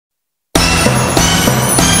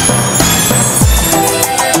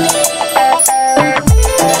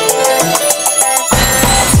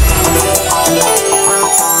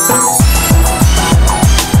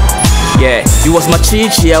You was my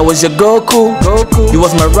Chi-Chi, I was your GokU. You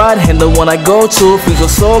was my right hand, the one I go to. Things were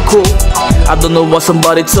so cool. I don't know what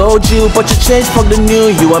somebody told you, but you changed from the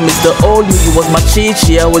new you. I miss the old you. You was my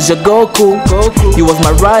Chi-Chi, I was your GokU. You was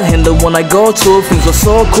my right hand, the one I go to. Things were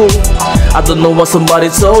so cool. I don't know what somebody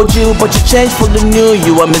told you, but you changed from the new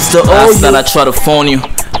you. I miss the old you. Last night I tried to phone you,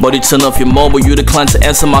 but you turn off your mobile, you decline to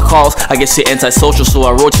answer my calls. I guess you're antisocial, so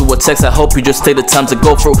I wrote you a text. I hope you just take the time to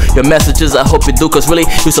go through your messages. I hope you do, cause really,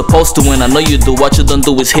 you're supposed to win. I know you do. What you don't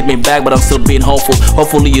do is hit me back, but I'm still being hopeful.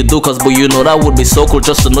 Hopefully you do, cause boy, you know that would be so cool.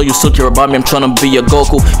 Just to know you still care about me. I'm trying to be your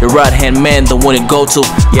GokU, your right hand man, the one you go to.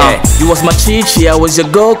 Yeah, you was my Chi-Chi, I was your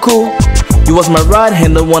GokU. You was my right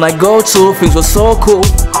hand, the one I go to. Things were so cool.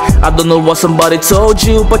 I don't know what somebody told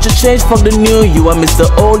you, but you changed from the new you. I miss the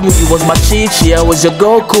old you. You was my Chi-Chi, I was your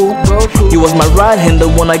GokU. You was my right hand, the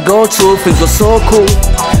one I go to. Things were so cool.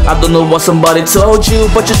 I don't know what somebody told you,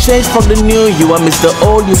 but you changed from the new you. I miss the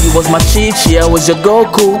old you. You was my Chi-Chi, I was your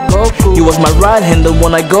GokU. You was my right hand, the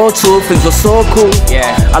one I go to. Things were so cool.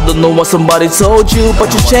 Yeah, I don't know what somebody told you, but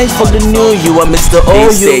you changed from the new you. I miss the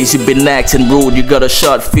old you. These days you've been acting rude. You got a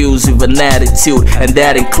short fuse with an attitude, and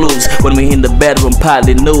that includes when we in the bedroom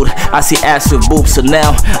partly nude. I see ass with boobs, so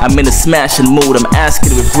now I'm in a smashing mood. I'm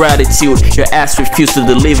asking with gratitude. Your ass refused to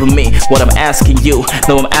deliver me what I'm asking you.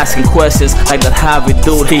 Now I'm asking questions like that Harvey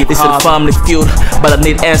dude. This is a family feud, but I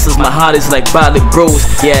need answers. My heart is like badly bruised.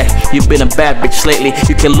 Yeah, you've been a bad bitch lately.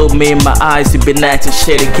 You can look me in my eyes. You've been acting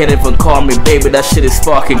shady. Can't even call me baby. That shit is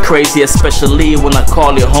fucking crazy, especially when I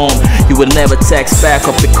call you home. You would never text back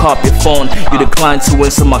or pick up your phone. You decline to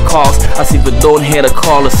answer my calls as if you don't hear the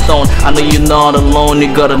call a stone. I know you're not alone.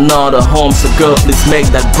 You got another home, so girl, please make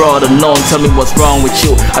that brother known. Tell me what's wrong with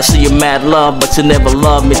you. I see you mad love, but you never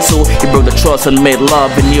loved me too. You broke the trust and made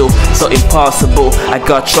love in you so impossible. I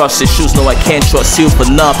got trust issues, no I can't trust you for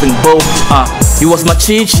nothing, boo. You was my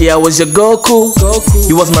Chi-Chi, I was your GokU.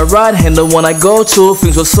 You was my right hand, the one I go to.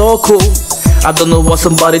 Things were so cool. I don't know what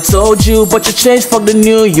somebody told you, but you changed from the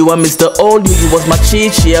new you. I miss the old you. You was my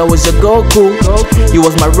Chi-Chi, I was your GokU. You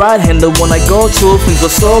was my right hand, the one I go to. Things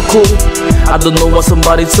were so cool. I don't know what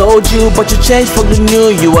somebody told you, but you changed from the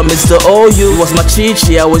new you. I miss the old you. You was my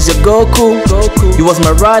Chi-Chi, I was your GokU. You was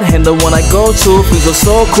my right hand, the one I go to. Things were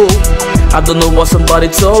so cool. I don't know what somebody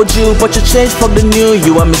told you, but you changed from the new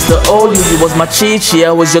you. I miss the old you. You was my Chi-Chi,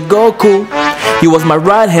 I was your GokU. You was my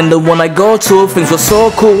right hand, the one I go to. Things were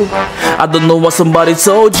so cool. I don't know what somebody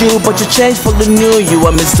told you, but you changed from the new you.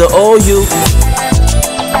 I miss the old you.